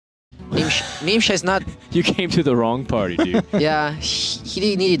Gnimsh is not... You came to the wrong party, dude. Yeah,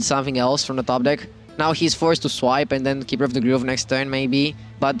 he needed something else from the top deck. Now he's forced to swipe and then Keeper of the Groove next turn maybe.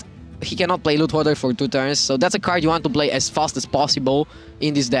 But he cannot play Loot Hoarder for 2 turns. So that's a card you want to play as fast as possible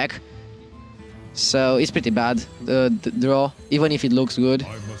in this deck. So it's pretty bad, the draw, even if it looks good.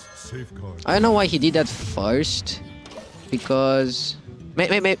 I don't know why he did that first. Because...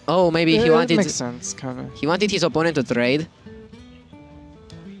 maybe he wanted... It makes sense, kind of. He wanted his opponent to trade.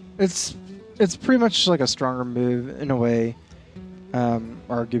 It's pretty much like a stronger move in a way,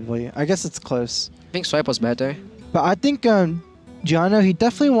 arguably. I guess it's close. I think swipe was better. But I think Jeanno, he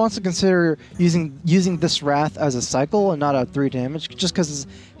definitely wants to consider using this Wrath as a cycle and not a 3 damage, just because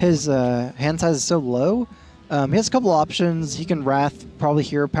his hand size is so low. He has a couple options. He can Wrath, probably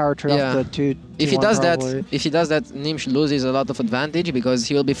Hero Power, trade off the 2. If he does that, Gnimsh loses a lot of advantage because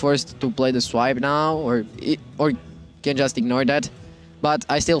he will be forced to play the swipe now, or can just ignore that. But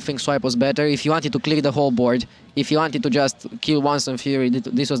I still think swipe was better. If you wanted to clear the whole board, if you wanted to just kill one Sun Fury,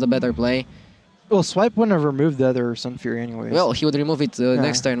 this was the better play. Well, swipe wouldn't have removed the other Sun Fury anyways. Well, he would remove it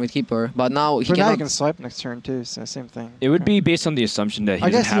next turn with Keeper, but now he cannot... now he can swipe next turn too, so same thing. It would be based on the assumption that he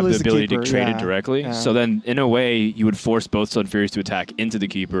doesn't have the ability to trade it directly. Yeah. So then, in a way, you would force both Sun Furies to attack into the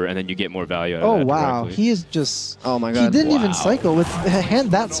Keeper, and then you get more value out of that wow, directly. he is just... Oh my god. He didn't even cycle with a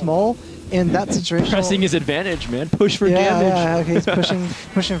hand that small in that situation. Pressing his advantage, man. Push for damage. Yeah, okay, he's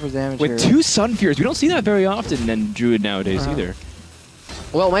pushing for damage with here. 2 Sun Furies. We don't see that very often in Druid nowadays either.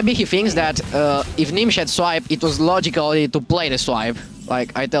 Well, maybe he thinks that if Gnimsh had swipe, it was logical to play the swipe.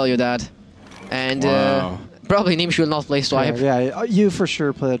 Like, I tell you that. And probably Gnimsh will not play swipe. Yeah, you for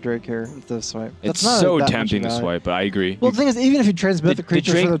sure play that Drake here with the swipe. It's so tempting to swipe, but I agree. Well, the thing is, even if he trades both the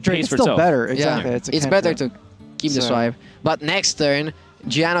creatures for the Drake, it's still better. Exactly. Yeah. It's better to keep the swipe. But next turn,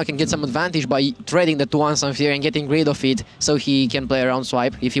 Jeanno can get some advantage by trading the 2-1 Sun Fury and getting rid of it, so he can play around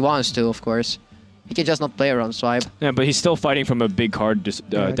swipe, if he wants to, of course. He can just not play around swipe. Yeah, but he's still fighting from a big card deficit.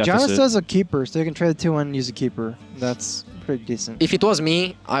 Jeanno still has a Keeper, so you can trade the 2-1 and use a Keeper. That's pretty decent. If it was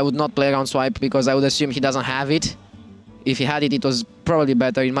me, I would not play around swipe because I would assume he doesn't have it. If he had it, it was probably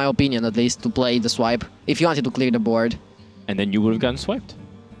better, in my opinion at least, to play the swipe if you wanted to clear the board. And then you would have gotten swiped.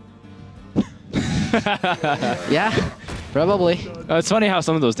 Yeah, probably. It's funny how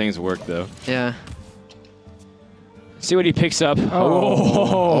some of those things work, though. Yeah. See what he picks up.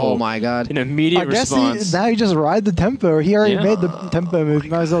 Oh my god. An immediate response. Now you just ride the tempo. He already made the tempo move.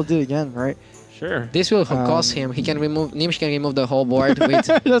 Might as well do it again, right? Sure. This will cost him. He can remove... Gnimsh can remove the whole board with...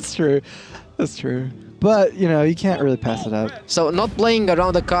 That's true. That's true. But, you know, you can't really pass it up. So not playing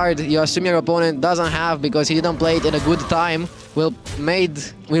around the card you assume your opponent doesn't have because he didn't play it in a good time will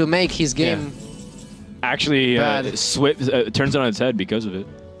make his game actually turns it on its head because of it.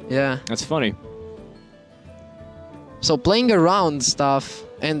 Yeah. That's funny. So playing around stuff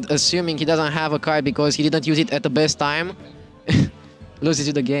and assuming he doesn't have a card because he didn't use it at the best time loses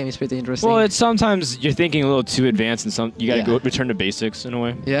you the game is pretty interesting. Well, it's sometimes you're thinking a little too advanced and you gotta go return to basics in a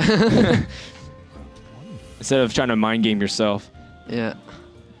way. Yeah. Instead of trying to mind game yourself. Yeah.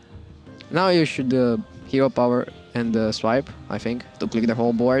 Now you should hero power and swipe, I think, to click the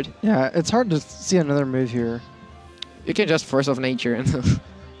whole board. Yeah, it's hard to see another move here. You can just Force of Nature and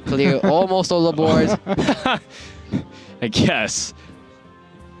clear almost all the board. I guess.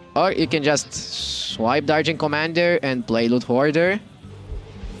 Or you can just swipe the Argent Commander and play Loot Hoarder.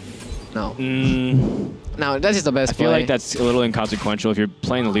 No. No, that is the best play. I feel like that's a little inconsequential. If you're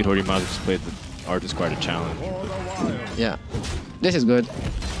playing the Lead Hoarder, you might as well just play the Artist card to challenge. Yeah. This is good.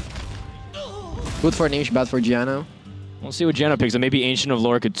 Good for Gnimsh, bad for Jeanno. We'll see what Jeanno picks up. Maybe Ancient of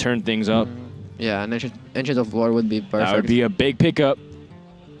Lore could turn things up. Yeah, an Ancient of Lore would be perfect. That would be a big pickup.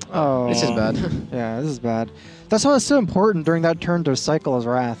 Oh. This is bad. Yeah, this is bad. That's why it's so important during that turn to cycle his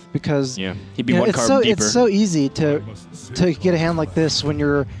Wrath, because he'd be one card deeper. It's so easy to get a hand like this when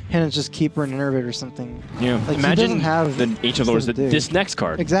your hand is just Keeper and Innervate or something. Yeah, like imagine the Ancient of Lore is this next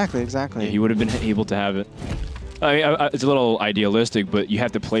card. Exactly, exactly. Yeah, he would have been able to have it. I mean, it's a little idealistic, but you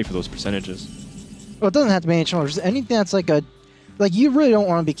have to play for those percentages. Well, it doesn't have to be Ancient of Lore. Just anything that's like a... Like, you really don't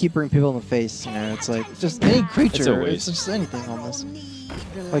want to be keepering people in the face, you know? It's like, just any creature. It's a waste. It's just anything almost.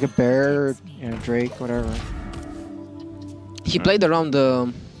 Like a bear, you know, Drake, whatever. He played around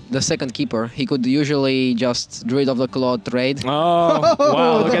the second Keeper. He could usually just Druid of the Claw trade. Oh,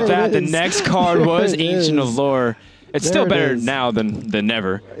 wow, look at that. The next card was Ancient of Lore. It's still better now than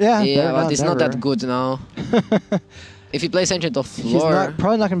never. Yeah, but it's not that good now. If he plays Ancient of he's Lore...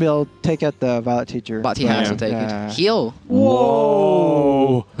 probably not going to be able to take out the Violet Teacher. But he has to take it. Heal.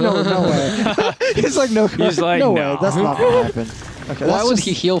 Whoa! No way. He's like, no way. No way. That's not going to happen. Okay, why would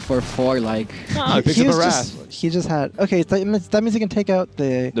he heal for 4? Like, he picks up a Wrath. He just had... Okay, that means he can take out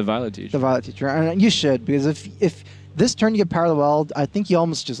the Violet Teacher. The Violet Teacher. And you should, because if this turn you get Power of the Wild, I think you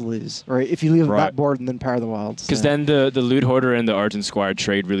almost just lose, right? If you leave that board and then Power of the Wild. Because then the Loot Hoarder and the Argent Squire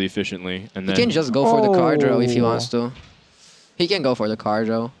trade really efficiently. And then he can just go for the card draw if he wants to. He can go for the card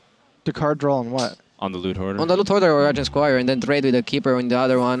draw. The card draw on what? On the Loot Hoarder. On the Loot Hoarder or Argent Squire, and then trade with the Keeper on the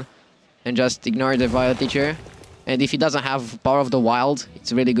other one. And just ignore the Violet Teacher. And if he doesn't have Power of the Wild,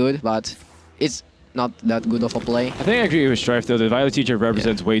 it's really good, but it's not that good of a play. I think I agree with Strife, though. The Violet Teacher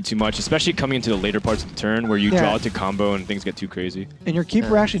represents way too much, especially coming into the later parts of the turn where you draw it to combo and things get too crazy. And your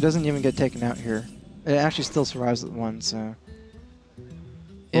Keeper actually doesn't even get taken out here. It actually still survives at 1, so...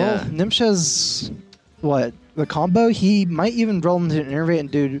 Yeah. Well, Gnimsh has... What? The combo? He might even roll into an Innervate and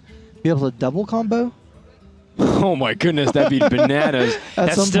be able to double combo? Oh my goodness, that'd be bananas.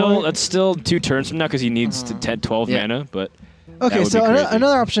 That's still 2 turns from now because he needs 12 mana, but... Okay, so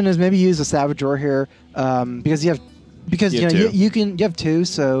another option is maybe use a Savage Roar here, because you have 2.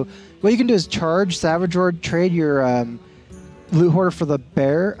 So what you can do is charge Savage Roar, trade your Loot Hoarder for the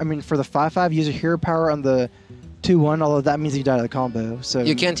Bear. I mean for the 5/5, use a Hero Power on the 2/1. Although that means you die to the combo. So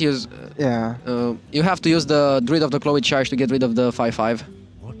you can't use. You have to use the Druid of the Claw with charge to get rid of the 5/5.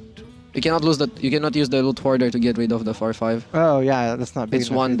 You cannot lose that. You cannot use the Loot Hoarder to get rid of the 4/5. Oh yeah, that's not big.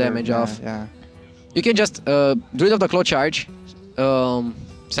 It's 1 damage off. Yeah. You can just Druid of the Claw charge.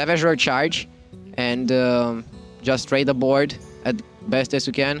 Savage Roar charge, and just trade the board at best as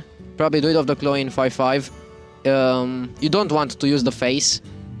you can. Probably Druid of the Claw in 5/5. You don't want to use the face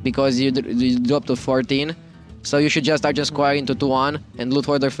because you drop to 14. So you should just Argent Squire into 2/1 and Loot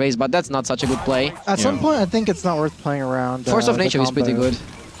Hoarder face, but that's not such a good play. At some point, I think it's not worth playing around. Force of Nature is pretty good.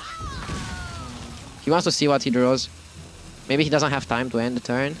 He wants to see what he draws. Maybe he doesn't have time to end the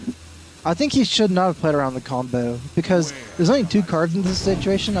turn. I think he should not have played around the combo because there's only 2 cards in this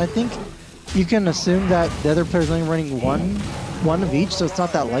situation. I think you can assume that the other player's only running one of each, so it's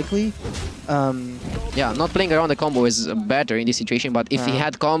not that likely. Yeah, not playing around the combo is better in this situation, but if he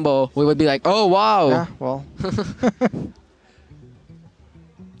had combo, we would be like, oh wow! Yeah, well.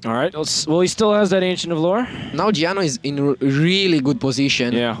 Alright, well he still has that Ancient of Lore. Now Jeanno is in a really good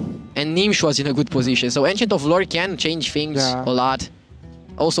position. Yeah. And Gnimsh was in a good position, so Ancient of Lore can change things a lot.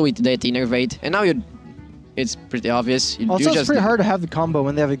 Also with that Innervate, and now it's pretty obvious. It's pretty hard to have the combo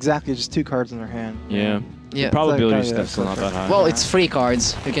when they have exactly just 2 cards in their hand. Yeah. The probability is still not that high. Well, it's 3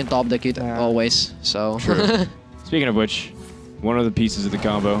 cards. You can top deck it always. So. True. Speaking of which, one of the pieces of the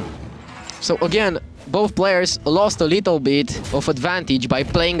combo. So again, both players lost a little bit of advantage by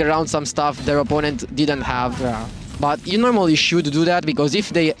playing around some stuff their opponent didn't have. Yeah. But you normally should do that because if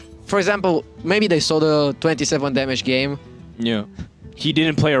they, for example, maybe they saw the 27 damage game. Yeah. He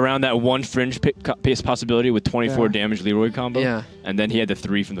didn't play around that 1 fringe pace possibility with 24 damage Leroy combo. Yeah. And then he had the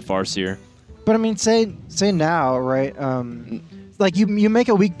 3 from the Farseer. But I mean, say now, right? Like you make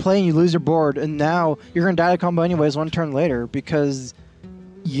a weak play and you lose your board, and now you're gonna die to combo anyways 1 turn later because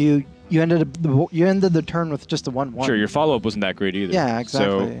you ended the turn with just a 1/1. Sure, your follow up wasn't that great either. Yeah,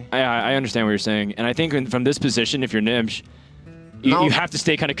 exactly. So I understand what you're saying, and I think from this position, if you're Gnimsh, you have to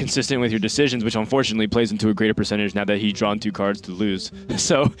stay kind of consistent with your decisions, which unfortunately plays into a greater percentage now that he's drawn 2 cards to lose.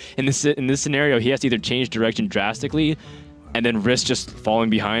 So in this scenario, he has to either change direction drastically and then risk just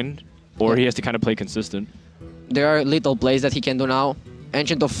falling behind, or he has to kind of play consistent. There are little plays that he can do now.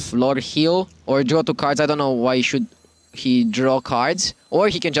 Ancient of Lore heal or draw 2 cards. I don't know why he draw cards, or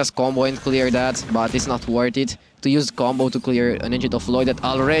he can just combo and clear that, but it's not worth it to use combo to clear an Ancient of Lore that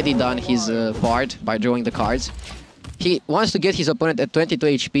already done his part by drawing the cards. He wants to get his opponent at 22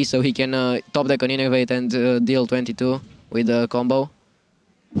 HP so he can top deck on Innervate and deal 22 with the combo.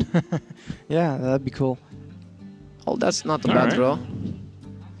 Yeah, that'd be cool. Oh, that's not a bad draw.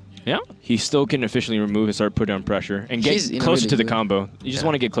 Yeah, he still can officially remove and start putting on pressure and get closer to the combo. You just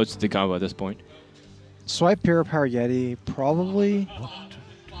want to get closer to the combo at this point. Swipe Hero Power Yeti, probably.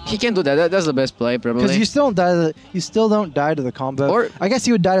 He can do that. That's the best play, probably. Because you still don't die to the combo. Or I guess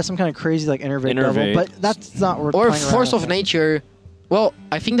you would die to some kind of crazy like Innervate double, but that's not worth. Or Force of Nature. Well,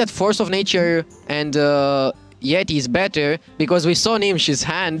 I think that Force of Nature and Yeti is better because we saw Gnimsh's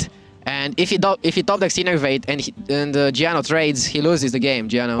hand, and if he top decks Innervate and Jeanno trades, he loses the game.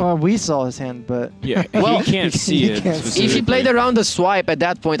 Jeanno. Well, we saw his hand, but yeah, he can't see it. If he played around the swipe at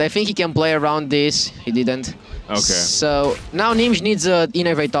that point, I think he can play around this. He didn't. Okay. So now Gnimsh needs an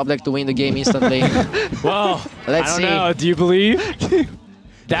Innervate top deck to win the game instantly. Well, let's see. I don't know. Do you believe?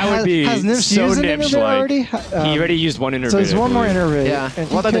 That would be has Gnimsh so used an Gnimsh innervate like. already? He already used one innervate. So there's one more innervate. Yeah. and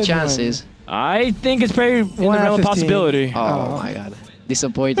he What are the could chances? win. I think it's pretty in the 1 out realm of of 15. possibility. Oh my god.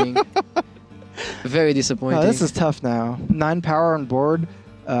 Disappointing. Very disappointing. Oh, this is tough now. 9 power on board.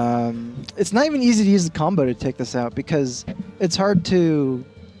 It's not even easy to use the combo to take this out because it's hard to.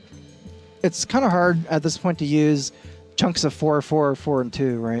 It's kind of hard at this point to use chunks of 4, 4, 4, and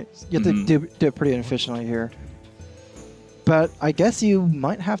 2, right? You have to do it pretty inefficiently here. But I guess you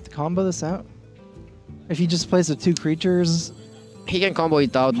might have to combo this out. If he just plays the 2 creatures. He can combo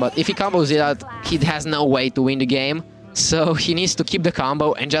it out, but if he combos it out, he has no way to win the game. So he needs to keep the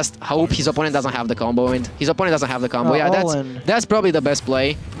combo and just hope his opponent doesn't have the combo. And his opponent doesn't have the combo. Yeah, that's probably the best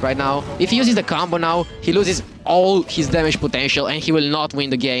play right now. If he uses the combo now, he loses all his damage potential and he will not win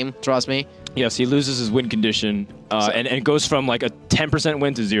the game. Trust me. Yes, he loses his win condition and goes from like a 10%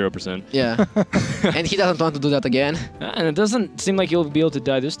 win to 0%. Yeah. And he doesn't want to do that again. And it doesn't seem like he'll be able to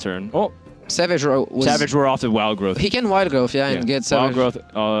die this turn. Oh, Savage Roar was... Savage Roar off the Wild Growth. He can Wild Growth, yeah, and get Savage... Wild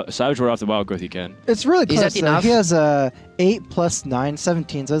Growth, Savage Roar off the Wild Growth he can. It's really close. Is that enough? He has 8 plus 9,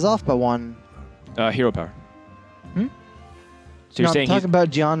 17, so he's off by 1. Hero power. Hmm? So you're no, saying I'm talking about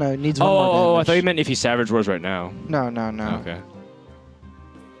Jeanno. Needs 1 more damage. Oh, I thought you meant if he Savage Roars right now. No. Okay.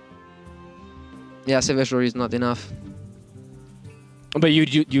 Yeah, Savage Roar is not enough. But you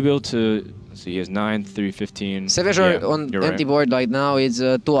be able to... Let's see, he has 9, 3, 15. Savage Roar on empty board right now is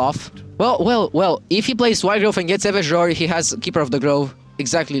 2 off. Well, if he plays Wild Growth and gets Savage Roar, he has Keeper of the Grove.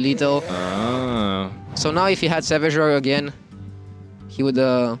 Exactly lethal. Oh. So now if he had Savage Roar again, he would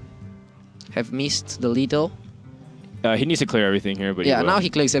have missed the lethal. He needs to clear everything here, but yeah, now he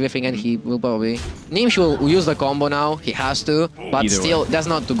clicks everything and he will probably... Gnimsh will use the combo now, he has to, but still, that's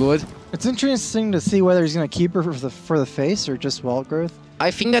not too good. It's interesting to see whether he's going to keep her for the face or just Wild Growth. I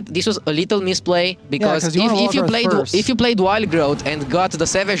think that this was a little misplay because if you played Wild Growth and got the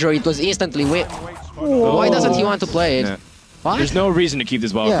Savage Roar, it was instantly win. Why doesn't he want to play it? Yeah. What? There's no reason to keep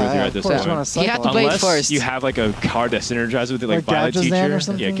this Wild Growth here at this point. He had to play it first. You have like a card that synergizes with it, like Violet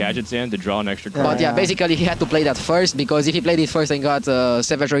Teacher. Yeah, Gadget Zan to draw an extra card. But yeah, basically he had to play that first because if he played it first and got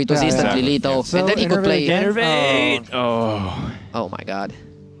Savage Roar, it was instantly lethal. Yeah. So and then he could play... Innervate! Oh my god.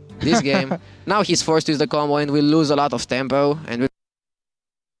 This game. Now he's forced to use the combo and will lose a lot of tempo. And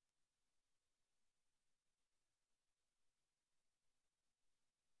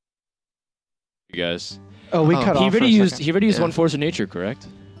you guys. Oh, we cut off. He already used 1 Force of Nature, correct?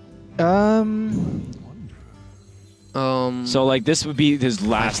 So like this would be his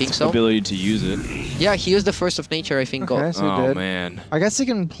last ability to use it. Yeah, he used the Force of Nature, I think. Okay, so he did. Man. I guess he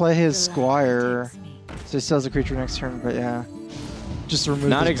can play his Squire, so he still has a creature next turn. But yeah, just remove.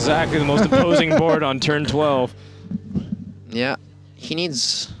 Not exactly the most opposing board on turn 12. Yeah, he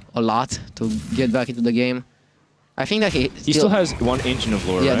needs a lot to get back into the game. I think that he still has 1 Ancient of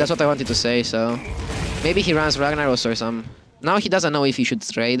Lore. Yeah, right? that's what I wanted to say. So maybe he runs Ragnaros or some. Now he doesn't know if he should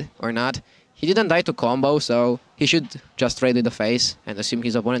trade or not. He didn't die to combo, so he should just trade with the face and assume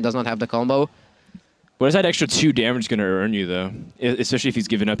his opponent does not have the combo. What is that extra 2 damage going to earn you, though? Especially if he's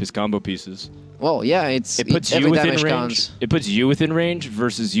giving up his combo pieces. Well, yeah, it puts you within range. Counts. It puts you within range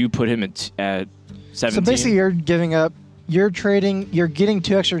versus you put him at 17. So basically, you're giving up. You're trading. You're getting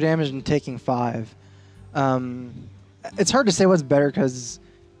 2 extra damage and taking 5. It's hard to say what's better because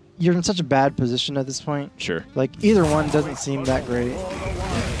you're in such a bad position at this point. Sure. Like either one doesn't seem that great.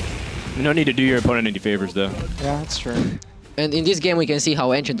 No need to do your opponent any favors, though. Yeah, that's true. And in this game, we can see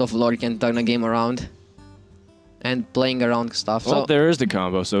how Ancient of Lore can turn a game around. And playing around stuff. Well, so there is the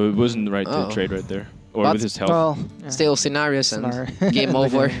combo, so it wasn't right to trade right there. Or with his health. Well, still Scenarius and game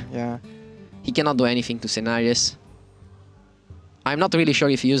over. Yeah. He cannot do anything to Scenarius. I'm not really sure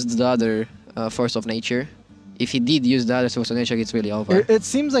if he used the other Force of Nature. If he did use the other Force of Nature, it's really over. It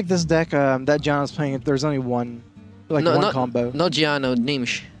seems like this deck that Jeanno's playing, there's only one combo. Not Jeanno,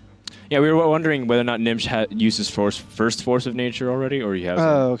 Gnimsh. Yeah, we were wondering whether or not Gnimsh had used his first Force of Nature already, or he hasn't.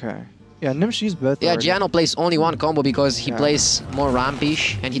 Oh, okay. Yeah, Gnimsh used both. Yeah, already. Jeanno plays only 1 combo because he plays more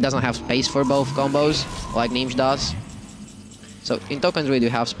rampish and he doesn't have space for both combos like Gnimsh does. So in Token Druid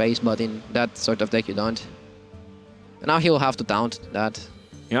you have space, but in that sort of deck you don't. And now he'll have to taunt that.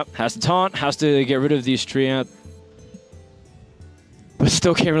 Yep, has to taunt, has to get rid of these Triant. But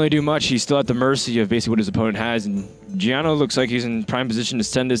still can't really do much. He's still at the mercy of basically what his opponent has. And Jeanno looks like he's in prime position to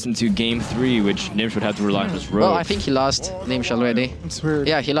send this into game 3, which Gnimsh would have to rely on his rogue. Well, I think he lost Gnimsh already. It's weird.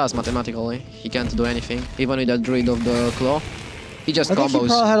 Yeah, he lost mathematically. He can't do anything, even with that Druid of the Claw. He just combos. I think he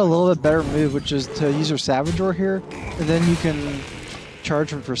probably had a little bit better move, which is to use your Savage Roar here, and then you can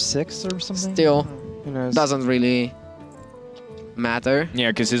charge him for 6 or something. Still, doesn't really matter.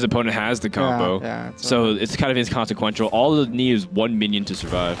 Yeah, because his opponent has the combo. Yeah, so it's kind of inconsequential. All it needs is one minion to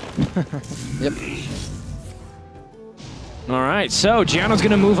survive. Yep. All right, so Gianno's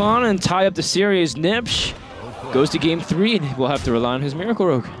going to move on and tie up the series. Gnimsh goes to game 3, and we'll have to rely on his Miracle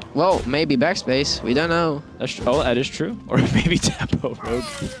Rogue. Well, maybe backspace. We don't know. Oh, that is true. Or maybe Tempo Rogue.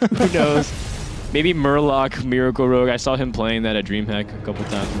 Who knows? Maybe Murloc Miracle Rogue. I saw him playing that at DreamHack a couple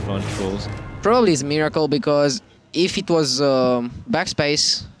times for fun trolls. Probably it's Miracle, because if it was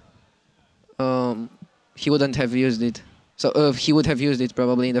backspace, he wouldn't have used it. So he would have used it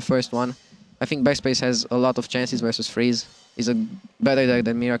probably in the first one. I think backspace has a lot of chances versus freeze. It's a better deck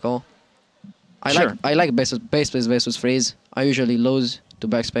than Miracle. I like backspace versus freeze. I usually lose to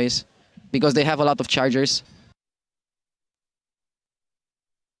backspace because they have a lot of chargers.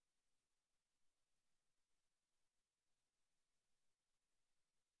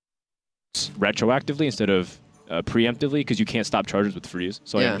 Retroactively instead of preemptively, because you can't stop charges with freeze.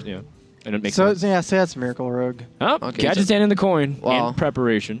 So yeah, and it makes so sense. yeah, say that's Miracle Rogue. Oh, okay, Gadget's hand in the coin. Wow. And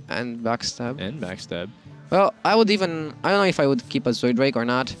preparation. And backstab. And backstab. Well, I don't know if I would keep a Zoidrake or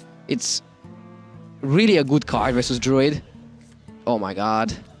not. It's really a good card versus Druid. Oh my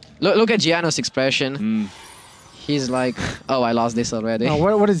god. Look at Jeanno's expression. He's like, oh, I lost this already.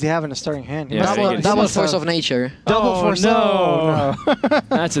 Oh, what does he have in a starting hand? Yeah, double Force of Nature. Double Force. No.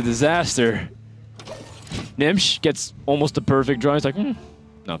 That's a disaster. Gnimsh gets almost a perfect draw. He's like,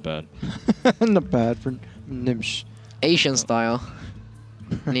 not bad. Not bad for Gnimsh. Asian style.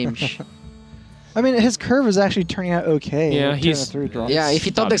 Gnimsh. I mean, his curve is actually turning out okay. Yeah, he's a 3-drop. Yeah, if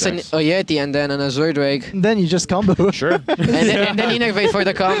he top decks a Yeti and then an Zoidrake. Then you just combo. Sure. and then innovate for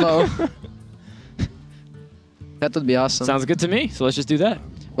the combo. That would be awesome. Sounds good to me. So let's just do that.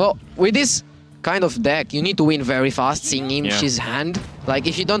 Well, with this kind of deck, you need to win very fast, seeing Gnimsh's hand. Like,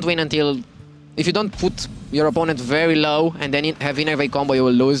 if you don't win if you don't put your opponent very low and then have innervate combo, you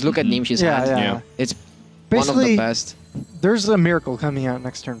will lose. Look at Gnimsh's hand. Yeah. It's Basically, one of the best. There's a Miracle coming out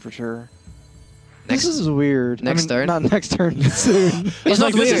next turn for sure. This is weird. Next turn? Not next turn, soon. It's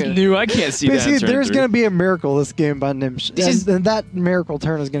not This is weird. new. I can't see Basically, that. there's going to be a Miracle this game by Gnimsh. And that Miracle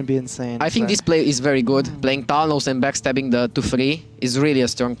turn is going to be insane. I think this play is very good. Playing Talnos and backstabbing the 2-3 is really a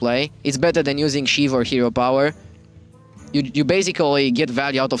strong play. It's better than using Shiv or Hero Power. You basically get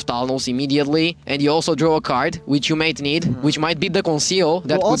value out of Talnos immediately, and you also draw a card, which you might need, which might be the Conceal.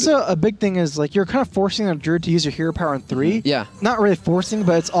 That also, a big thing is, like, you're kind of forcing a Druid to use your Hero Power in 3. Yeah. Not really forcing,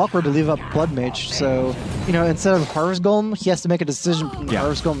 but it's awkward to leave up Blood Mage. So, you know, instead of Harvest Golem, he has to make a decision between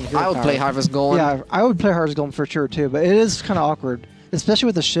Harvest Golem and Hero I would Power. play Harvest Golem. Yeah, I would play Harvest Golem for sure, too, but it is kind of awkward. Especially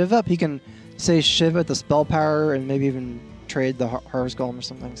with the Shiv up, he can say Shiv at the Spell Power and maybe even trade the Harvest Golem or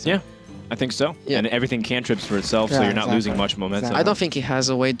something. So. Yeah. I think so. Yeah. And everything cantrips for itself, so you're not losing much momentum. Exactly. I don't think he has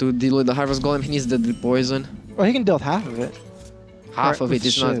a way to deal with the Harvest Golem. He needs the poison. Well, he can deal with half of it. Half of it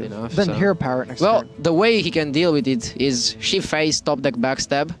is not Shiv. enough. Then so. Hero Power next Well, turn. the way he can deal with it is Shiv face, top deck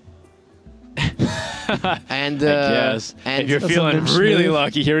backstab. And I guess. and if you're That's a feeling Gnimsh really move.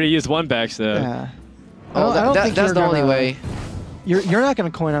 lucky, he already used one backstab. Yeah. oh, I don't think that's you're the only gonna- way. You're not going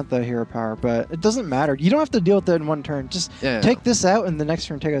to coin out the Hero Power, but it doesn't matter. You don't have to deal with it in one turn. Just take this out, and the next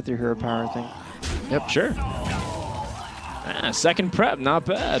turn take out your Hero Power, I think. Yep, sure. Second prep, not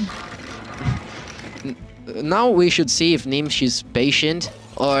bad. Now we should see if Gnimsh is patient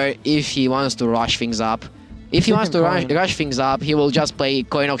or if he wants to rush things up. If he wants to rush things up, he will just play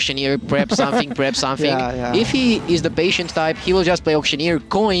Coin Auctioneer, prep something, prep something. Yeah. If he is the patient type, he will just play Auctioneer,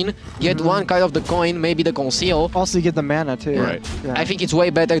 coin, get one card of the coin, maybe the Conceal. Also, you get the mana, too. Right. Yeah. I think it's way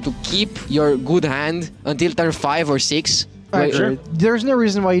better to keep your good hand until turn 5 or 6. Sure. There's no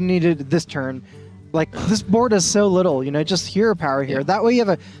reason why you needed this turn. Like, this board is so little, you know, just Hero Power here. Yeah. That way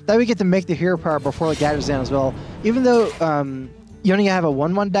you get to make the Hero Power before the Gadget's down as well. Even though you only have a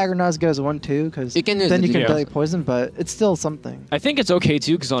 1/1 dagger, not as good as a 1/2, because You can use then the you can DPS. delay poison, but it's still something. I think it's okay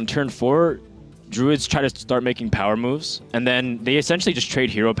too, because on turn 4, Druids try to start making power moves, and then they essentially just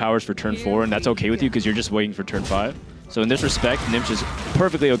trade hero powers for turn 4, and that's okay with you because you're just waiting for turn 5. So in this respect, Gnimsh is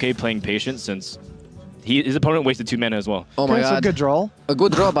perfectly okay playing patient since his opponent wasted 2 mana as well. Oh my Okay, so god. a good draw. A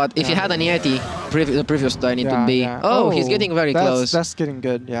good draw, but if he had an Yeti, the previous turn it would be... Yeah. Oh, he's getting very close. That's getting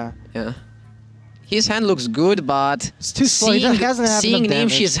good, yeah. Yeah. His hand looks good, but It's too slow. He hasn't had seeing enough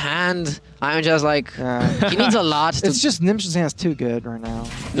damage. Gnimsh's hand, I'm just like, Yeah. he needs a lot to... It's just Gnimsh's hand's too good right now.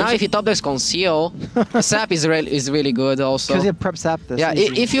 Now if he top decks Conceal, Sap is really good also. Because he had prep sap this. Yeah,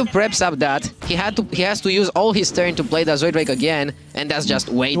 easy. if you prep Sap that, he has to use all his turn to play the Zoidrake again, and that's just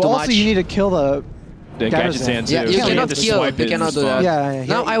way Well, too also much. you need to kill the the Gadget Sand too. Yeah, you so cannot have to kill. swipe You it in cannot do that. response.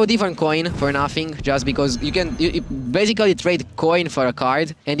 Yeah, Now I would even coin for nothing, just because you basically trade coin for a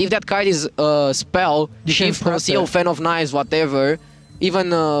card, and if that card is a spell, You can Shift, prep Conceal, it. Fan of Knives, whatever, even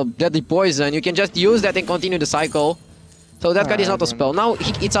Deadly Poison, you can just use that and continue the cycle. So that card is not a spell. Now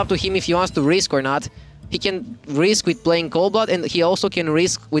it's up to him if he wants to risk or not. He can risk with playing Cold Blood, and he also can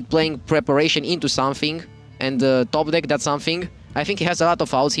risk with playing Preparation into something, and top deck that something. I think he has a lot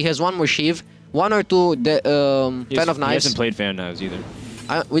of outs. He has one more Shiv, one or two Fan of He Knives. hasn't played Fan of Knives either.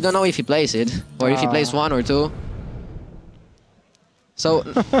 We don't know if he plays it, or if he plays one or two. So,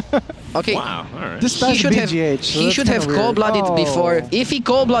 okay. Wow, alright. This He guy's should have, BGH, so he that's should kinda have weird. cold-blooded before. Oh. If he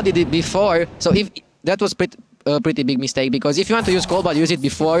cold-blooded it before, so if that was pretty big mistake, because if you want to use cold blood, use it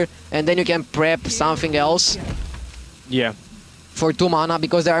before, and then you can prep something else Yeah. for 2 mana,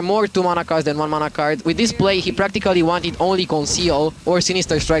 because there are more 2 mana cards than 1 mana card. With this play, he practically wanted only Conceal or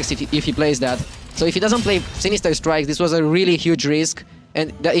Sinister Strikes if he plays that. So if he doesn't play Sinister Strikes, this was a really huge risk,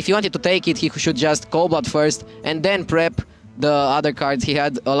 and if he wanted to take it, he should just cold blood first and then prep the other cards. He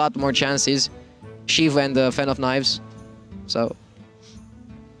had a lot more chances, Shiv and Fan of Knives. So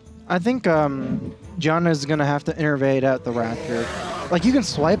I think Jeanno is gonna have to innervate out the Wrath here. Like, you can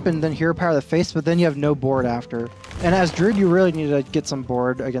swipe and then Hero Power the face, but then you have no board after. And as Druid, you really need to get some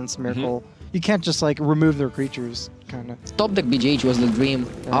board against Miracle. You can't just like remove their creatures, kind of. top deck BGH was the dream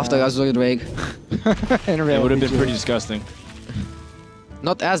after Azure Drake. It would have been pretty disgusting.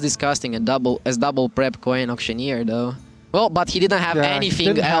 Not as disgusting as double prep coin auctioneer though. Well, but he didn't have Yeah, anything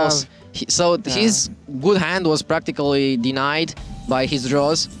didn't else. have- So his good hand was practically denied by his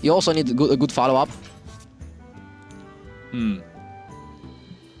draws. You also need a good follow-up.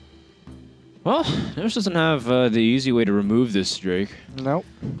 Well, Gnimsh doesn't have the easy way to remove this Drake. Nope.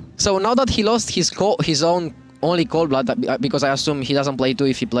 So now that he lost his own only cold blood, because I assume he doesn't play 2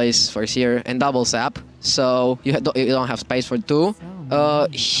 if he plays first year, and double sap, so you don't have space for 2.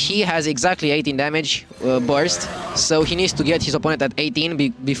 He has exactly 18 damage burst, so he needs to get his opponent at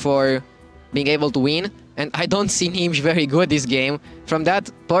 18 before being able to win. And I don't see Gnimsh very good this game. From that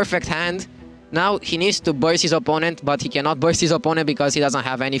perfect hand, now he needs to burst his opponent, but he cannot burst his opponent because he doesn't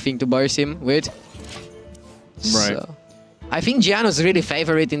have anything to burst him with. Right. So, I think Jeanno's really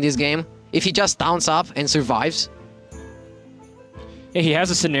favorite in this game. If he just taunts up and survives. Yeah, he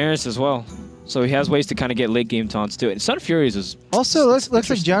has a Scenaris as well. So he has ways to kind of get late game taunts too. And Sun Furies is... Also, looks like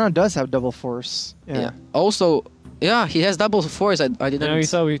Jeanno does have double force. Yeah. Also, yeah, he has double force. I didn't... No, you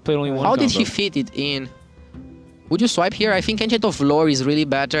thought we played only one How did combo. he fit it in? Would you swipe here? I think Enchant of Lore is really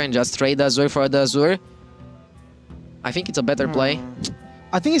better and just trade the Azure for the Azure. I think it's a better play.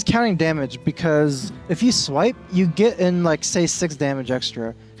 I think he's counting damage because if you swipe, you get in like say 6 damage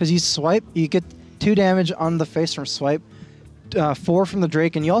extra. Because you swipe, you get 2 damage on the face from swipe, 4 from the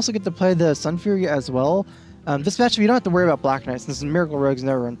Drake, and you also get to play the Sun Fury as well. This matchup, you don't have to worry about Black Knight since Miracle Rogues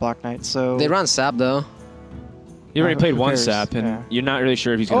never run Black Knight. So They run Sap though. You already played who one cares? sap, and Yeah. you're not really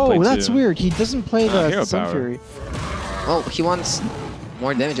sure if he's going to play Oh, two. that's weird. He doesn't play Hero the Sun Power. Fury. Well, he wants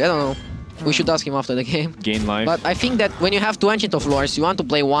more damage. I don't know. We should ask him after the game. Gain life. But I think that when you have 2 Ancient of Lores, you want to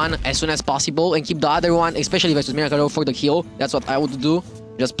play one as soon as possible and keep the other one, especially versus Miracle Rogue, for the kill. That's what I would do.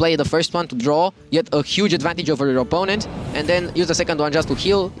 Just play the first one to draw, get a huge advantage over your opponent, and then use the second one just to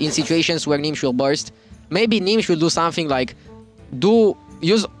heal in situations where Gnimsh will burst. Maybe Gnimsh will do something like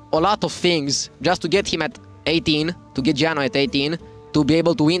use a lot of things just to get him at 18, to get Jeanno at 18, to be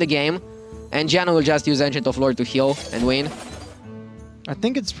able to win the game, and Jeanno will just use Ancient of Lore to heal and win. I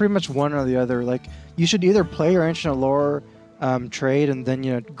think it's pretty much one or the other. Like, you should either play your Ancient of Lore trade and then,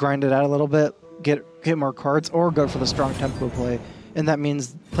 you know, grind it out a little bit, get more cards, or go for the strong tempo play. And that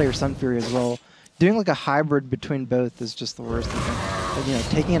means play your Sun Fury as well. Doing like a hybrid between both is just the worst. And, you know,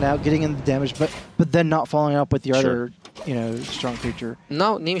 taking it out, getting in the damage, but then not following up with the other, you know, strong creature.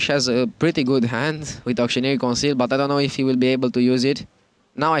 Now Gnimsh has a pretty good hand with Auctioneer Conceal, but I don't know if he will be able to use it.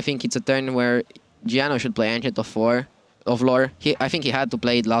 Now I think it's a turn where Jeanno should play Ancient of Lore. I think he had to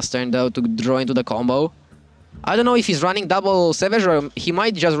play it last turn though to draw into the combo. I don't know if he's running double Savage Roar. He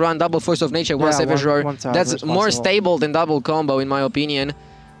might just run double Force of Nature, one Savage Roar. That's more stable than double combo in my opinion.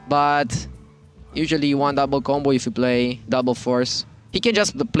 But usually you want double combo if you play double Force. He can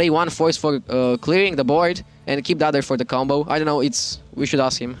just play one Force for clearing the board and keep the other for the combo. I don't know, we should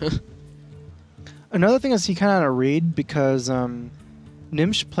ask him. Another thing is he kind of had a read because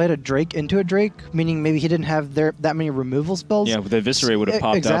Gnimsh played a Drake into a Drake, meaning maybe he didn't have that many removal spells. Yeah, the Eviscerate would have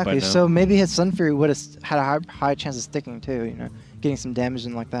popped exactly. up by now. So maybe his Sun Fury would have had a high chance of sticking too. You know, getting some damage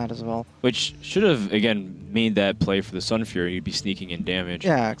in like that as well. Which should have, again, made that play for the Sun Fury. You'd be sneaking in damage.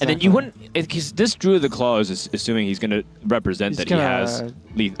 Yeah, exactly. And then you wouldn't... Because this Druid of the Claw is assuming he's going to represent that he has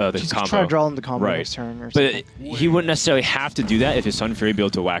the combo. Try to draw in the combo right. next turn or something. But he wouldn't necessarily have to do that if his Sun Fury be able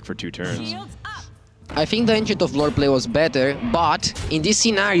to whack for 2 turns. I think the Ancient of Lore play was better, but in this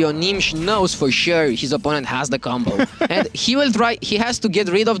scenario, Gnimsh knows for sure his opponent has the combo. And he will try... He has to get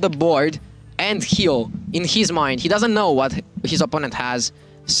rid of the board and heal in his mind. He doesn't know what his opponent has,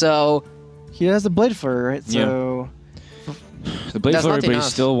 so... He has the Blade Flurry, right? So... Yeah. The Blade Flurry, but he's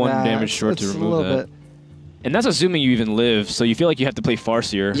still 1 damage short to remove that. Bit. And that's assuming you even live, so you feel like you have to play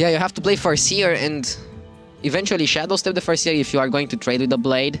Farseer. Yeah, you have to play Farseer and eventually Shadow Step the Farseer if you are going to trade with the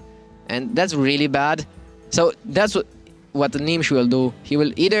Blade. And that's really bad. So that's what the Gnimsh will do. He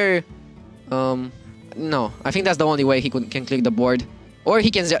will either... no, I think that's the only way he can click the board. Or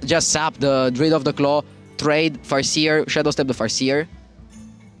he can just sap the Druid of the Claw, trade Farseer, Shadow Step the Farseer.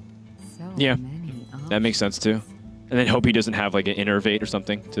 Yeah, that makes sense too. And then hope he doesn't have like an Innervate or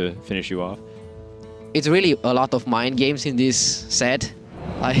something to finish you off. It's really a lot of mind games in this set.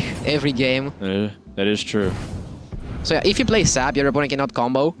 Like, every game. That is true. So yeah, if you play sap, your opponent cannot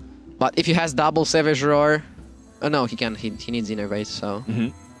combo. But if he has double Savage Roar... Oh no, he can. He needs Innervate, so...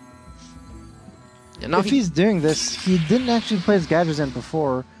 And if he's doing this, he didn't actually play his Gadgetzan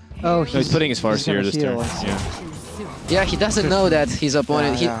before. Oh, he's putting his Farseer this turn. Yeah, he doesn't know that his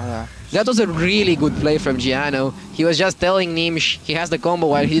opponent... That was a really good play from Jeanno. He was just telling Gnimsh he has the combo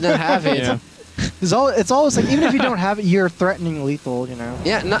while he didn't have it. Yeah. It's always like, even if you don't have it, you're threatening lethal, you know?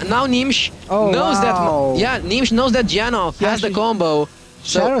 Yeah, now Gnimsh knows that... Yeah, Gnimsh knows that Jeanno has the combo.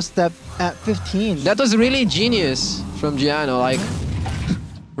 Shadow Step at 15. That was really genius from Jeanno, like...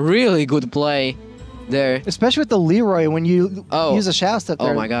 really good play there. Especially with the Leroy, when you use a Shadow Step there.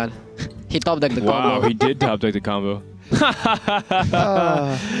 Oh my god. He top decked the combo. Wow, he did top deck the combo.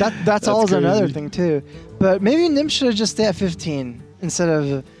 That's always another thing too. But maybe Gnimsh should just stay at 15 instead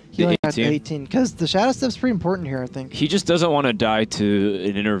of healing at 18, because the Shadow Step's pretty important here, I think. He just doesn't want to die to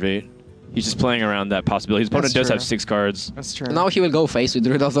an Innervate. He's just playing around that possibility. His opponent does have 6 cards. That's true. Now he will go face with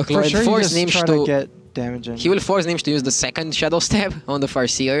Druid of the Claw and sure force Gnimsh to get damage in. He will force Gnimsh to use the second Shadow Step on the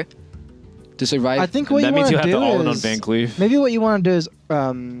Farseer to survive. I think what that means you you'll want have to to do all-in on is... Van Cleef. Maybe what you want to do is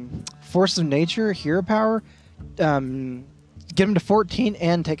Force of Nature, Hero Power, get him to 14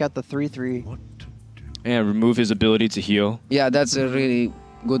 and take out the 3/3. Yeah, remove his ability to heal. Yeah, that's a really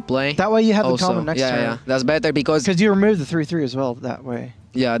good play. That way you have the combo next turn. Yeah, that's better because you remove the 3/3 as well that way.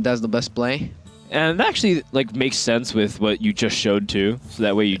 Yeah, that's the best play. And that actually like makes sense with what you just showed too. So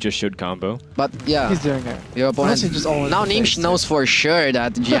that way you just showed combo. But yeah, he's doing it. Your opponent now Gnimsh knows for sure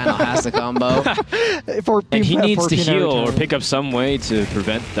that Jeanno has the combo. And he needs to heal or pick up some way to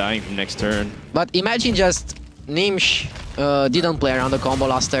prevent dying from next turn. But imagine just Gnimsh didn't play around the combo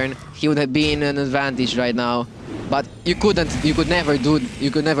last turn. He would have been an advantage right now. But you couldn't. You could never do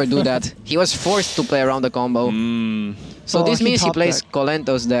that. He was forced to play around the combo. So this means he plays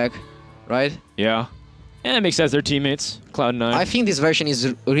Colento's deck, right? Yeah. And it makes sense. They're teammates. Cloud9. I think this version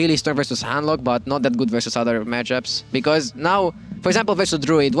is really strong versus Handlock, but not that good versus other matchups. Because now, for example, versus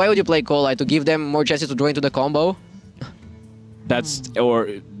Druid, why would you play Kolai? To give them more chances to draw into the combo?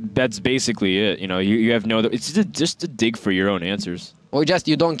 That's basically it. You know, you have no other... It's just a dig for your own answers. Or just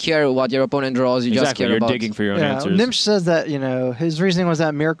you don't care what your opponent draws, you just care you're about... digging for your own answers. Gnimsh says that, you know, his reasoning was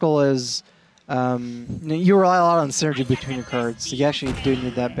that Miracle is... you rely a lot on synergy between your cards. So you actually do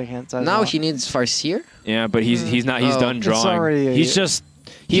need that big hand size. Now he needs Farseer? Yeah, but he's done drawing. He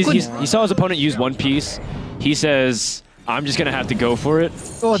saw his opponent use one piece. He says, I'm just gonna have to go for it.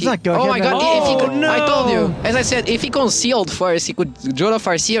 Oh, it's not going. Oh my god, no. I told you. As I said, if he concealed first, he could draw the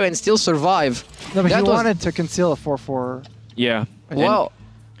Farseer and still survive. No, but he wanted to conceal a 4/4. Yeah. Well,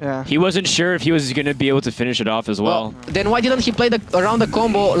 yeah. He wasn't sure if he was going to be able to finish it off as well. Then why didn't he play around the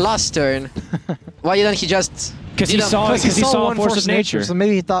combo last turn? Why didn't he just... Because he saw one Force of Nature. So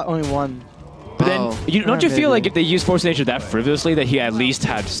maybe he thought only one. But then, don't you feel like if they use Force of Nature that frivolously, that he at least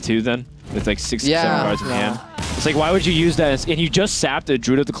had 2 then? With like 6, 7 cards in hand. It's like, why would you use that? And you just sapped a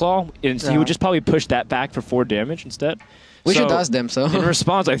Druid of the Claw, and he would just probably push that back for 4 damage instead. We should ask them, so... In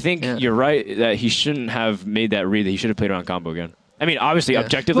response, I think you're right that he shouldn't have made that read, that he should have played around combo again. I mean, obviously,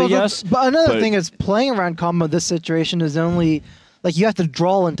 objectively, yes. But another thing is, playing around combo this situation is only... Like, you have to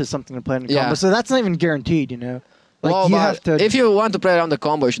draw into something to play in combo, so that's not even guaranteed, you know? Like, you have to... If you want to play around the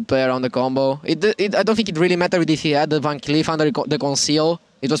combo, you should play around the combo. I don't think it really mattered if he had the Van Cleef under the Conceal.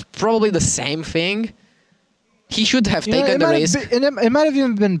 It was probably the same thing. He should have taken the risk. It might have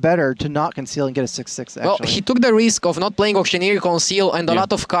even been better to not conceal and get a 6/6, actually. Well, he took the risk of not playing Auctioneer, Conceal, and a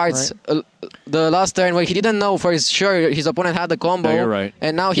lot of cards the last turn where he didn't know for sure his opponent had the combo. No, you're right.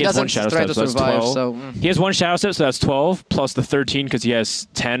 And now he doesn't try to survive. So he has 1 Shadow Step, so that's 12, plus the 13 because he has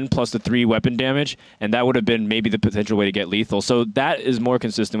 10 plus the 3 weapon damage, and that would have been maybe the potential way to get lethal. So that is more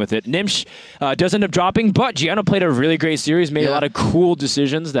consistent with it. Gnimsh does end up dropping, but Jeanno played a really great series, made a lot of cool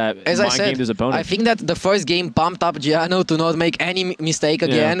decisions that mind-gamed his opponent. I think that the first game pumped up Jeanno to not make any mistake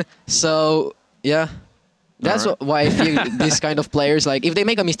again. So, yeah. That's why I feel these kind of players, like, if they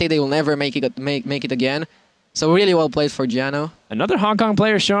make a mistake, they will never make it again. So really well played for Jeanno. Another Hong Kong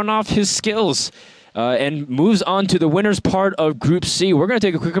player showing off his skills and moves on to the winner's part of Group C. We're going to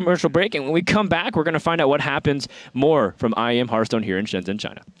take a quick commercial break, and when we come back, we're going to find out what happens more from IEM Hearthstone here in Shenzhen,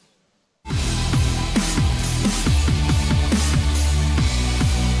 China.